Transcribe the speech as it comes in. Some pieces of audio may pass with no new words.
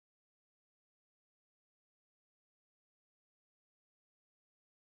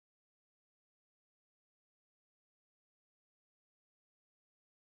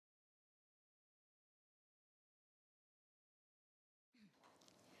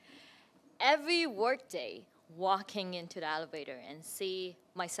every workday, walking into the elevator and see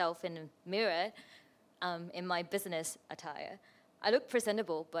myself in the mirror in my business attire. I looked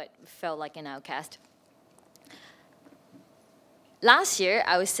presentable, but felt like an outcast. Last year,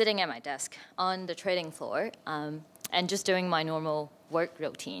 I was sitting at my desk on the trading floor and just doing my normal work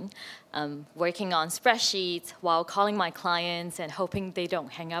routine, working on spreadsheets while calling my clients and hoping they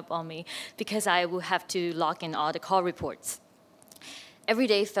don't hang up on me because I will have to log in all the call reports. Every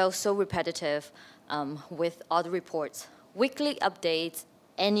day felt so repetitive with all the reports, weekly updates,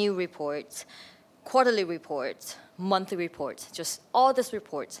 annual reports, quarterly reports, monthly reports, just all these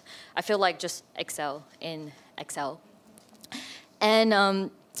reports. I feel like just Excel in Excel. And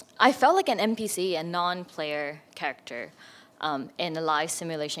I felt like an NPC, a non-player character in the live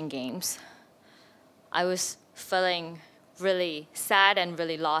simulation games. I was feeling really sad and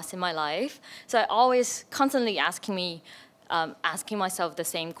really lost in my life. So I always constantly asking myself the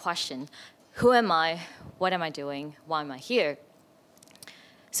same question: who am I? What am I doing? Why am I here?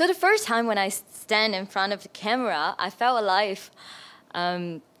 So the first time when I stand in front of the camera, I felt alive.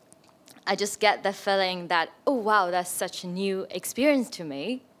 I just get the feeling that, oh wow, that's such a new experience to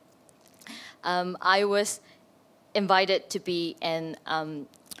me. I was invited to be in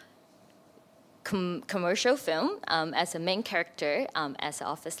commercial film as a main character, as an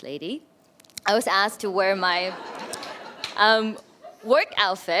office lady. I was asked to wear my work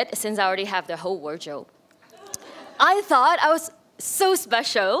outfit since I already have the whole wardrobe. I thought I was so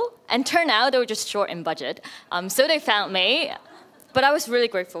special, and turned out they were just short in budget. So they found me, but I was really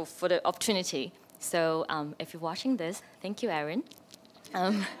grateful for the opportunity. So if you're watching this, thank you, Aaron.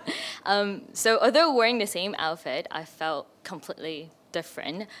 So although wearing the same outfit, I felt completely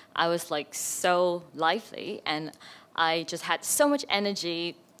different. I was like so lively, and I just had so much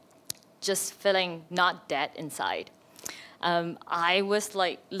energy, just feeling not dead inside. I was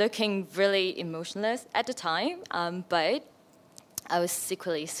like looking really emotionless at the time, but I was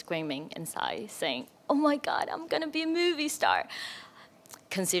secretly screaming inside, saying, oh my God, I'm gonna be a movie star.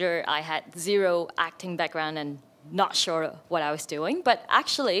 Consider I had zero acting background and not sure what I was doing, but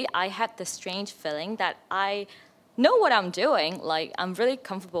actually I had this strange feeling that I know what I'm doing, like I'm really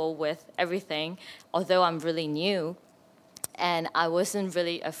comfortable with everything, although I'm really new. And I wasn't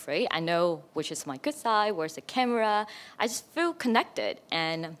really afraid. I know which is my good side, where's the camera. I just feel connected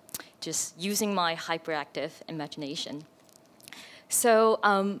and just using my hyperactive imagination. So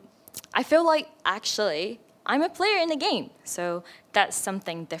I feel like actually I'm a player in the game. So that's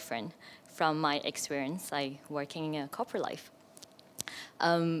something different from my experience like working in a corporate life.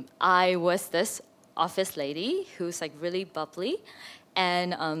 I was this office lady who's like really bubbly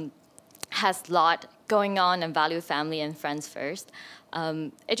and has a lot going on and value family and friends first.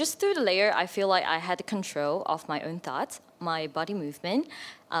 It just through the layer, I feel like I had the control of my own thoughts, my body movement.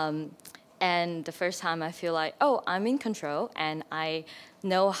 And the first time I feel like, oh, I'm in control and I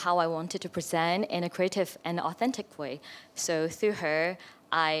know how I wanted to present in a creative and authentic way. So through her,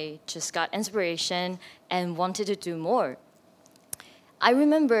 I just got inspiration and wanted to do more. I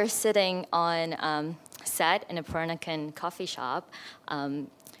remember sitting on set in a Peranakan coffee shop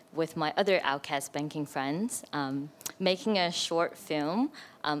with my other outcast banking friends, making a short film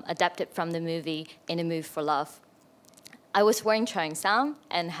adapted from the movie In a Mood for Love. I was wearing cheongsam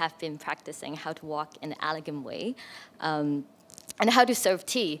and have been practicing how to walk in an elegant way and how to serve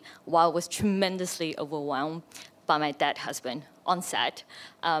tea while I was tremendously overwhelmed by my dead husband on set,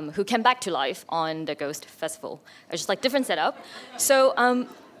 who came back to life on the Ghost Festival. It was just like different setup. So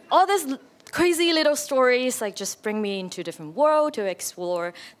all these crazy little stories like just bring me into a different world to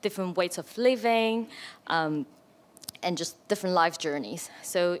explore different ways of living and just different life journeys.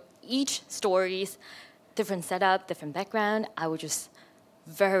 So each story's different setup, different background. I was just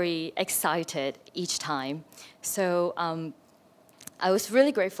very excited each time. So I was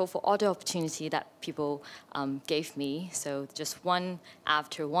really grateful for all the opportunity that people gave me. So just one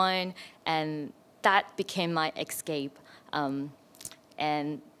after one, and that became my escape.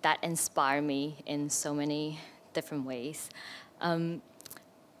 And that inspired me in so many different ways.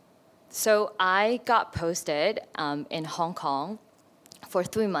 So I got posted in Hong Kong for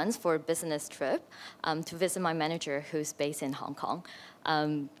 3 months for a business trip to visit my manager who's based in Hong Kong.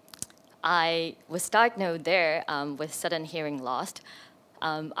 I was diagnosed there with sudden hearing loss.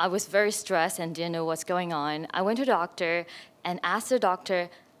 I was very stressed and didn't know what's going on. I went to the doctor and asked the doctor,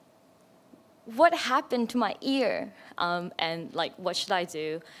 what happened to my ear? And like, what should I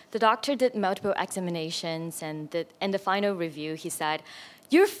do? The doctor did multiple examinations, and in the final review, he said,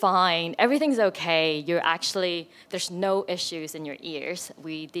 you're fine, everything's okay. You're actually, there's no issues in your ears.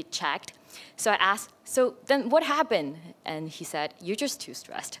 We did check. So I asked, so then what happened? And he said, you're just too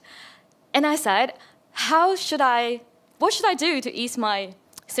stressed. And I said, what should I do to ease my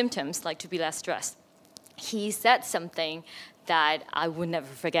symptoms, like to be less stressed? He said something that I would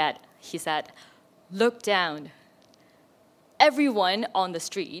never forget. He said, look down. Everyone on the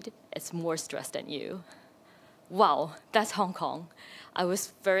street is more stressed than you. Wow, that's Hong Kong. I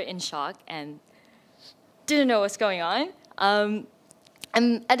was very in shock and didn't know what's going on.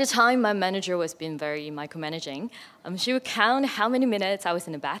 And at the time, my manager was being very micromanaging. She would count how many minutes I was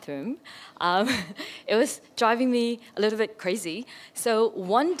in the bathroom. It was driving me a little bit crazy. So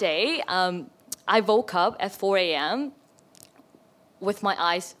one day, I woke up at 4 a.m. with my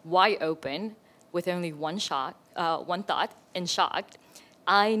eyes wide open, with only one thought, in shock.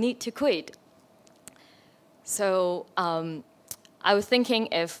 I need to quit. So I was thinking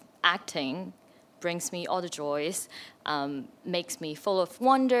if acting brings me all the joys, makes me full of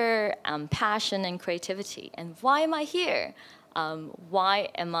wonder, passion, and creativity. And why am I here? Why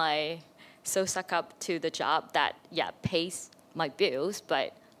am I so stuck up to the job that, yeah, pays my bills,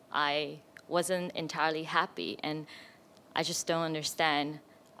 but I wasn't entirely happy, and I just don't understand.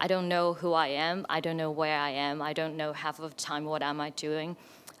 I don't know who I am. I don't know where I am. I don't know half of the time what am I doing.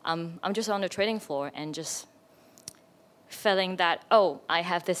 I'm just on the trading floor and just feeling that, oh, I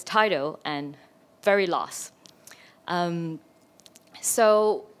have this title, and very lost.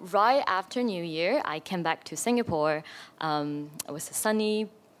 So right after New Year, I came back to Singapore. It was a sunny,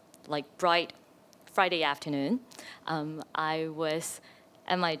 like bright Friday afternoon. I was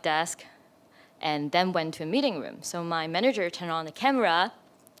at my desk and then went to a meeting room. So my manager turned on the camera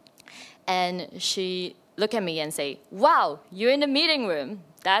and she looked at me and say, wow, you're in the meeting room.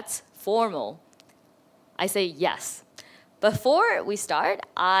 That's formal. I say, yes. Before we start,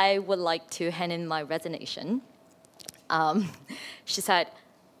 I would like to hand in my resignation. She said,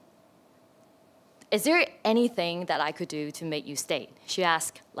 is there anything that I could do to make you stay? She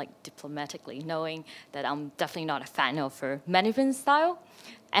asked, like, diplomatically, knowing that I'm definitely not a fan of her management style.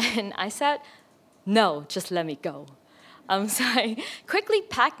 And I said, no, just let me go. So I quickly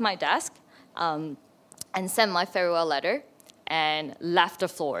packed my desk and sent my farewell letter and left the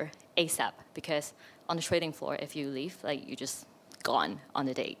floor ASAP, because on the trading floor, if you leave, like, you're just gone on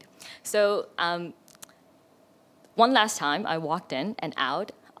the date. So one last time, I walked in and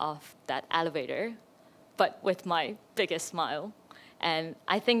out of that elevator, but with my biggest smile. And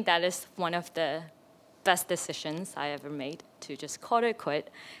I think that is one of the best decisions I ever made, to just call it quit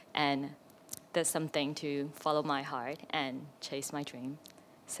and do something to follow my heart and chase my dream.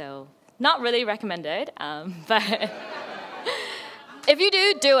 So not really recommended, but if you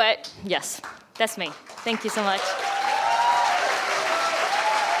do it. Yes, that's me. Thank you so much.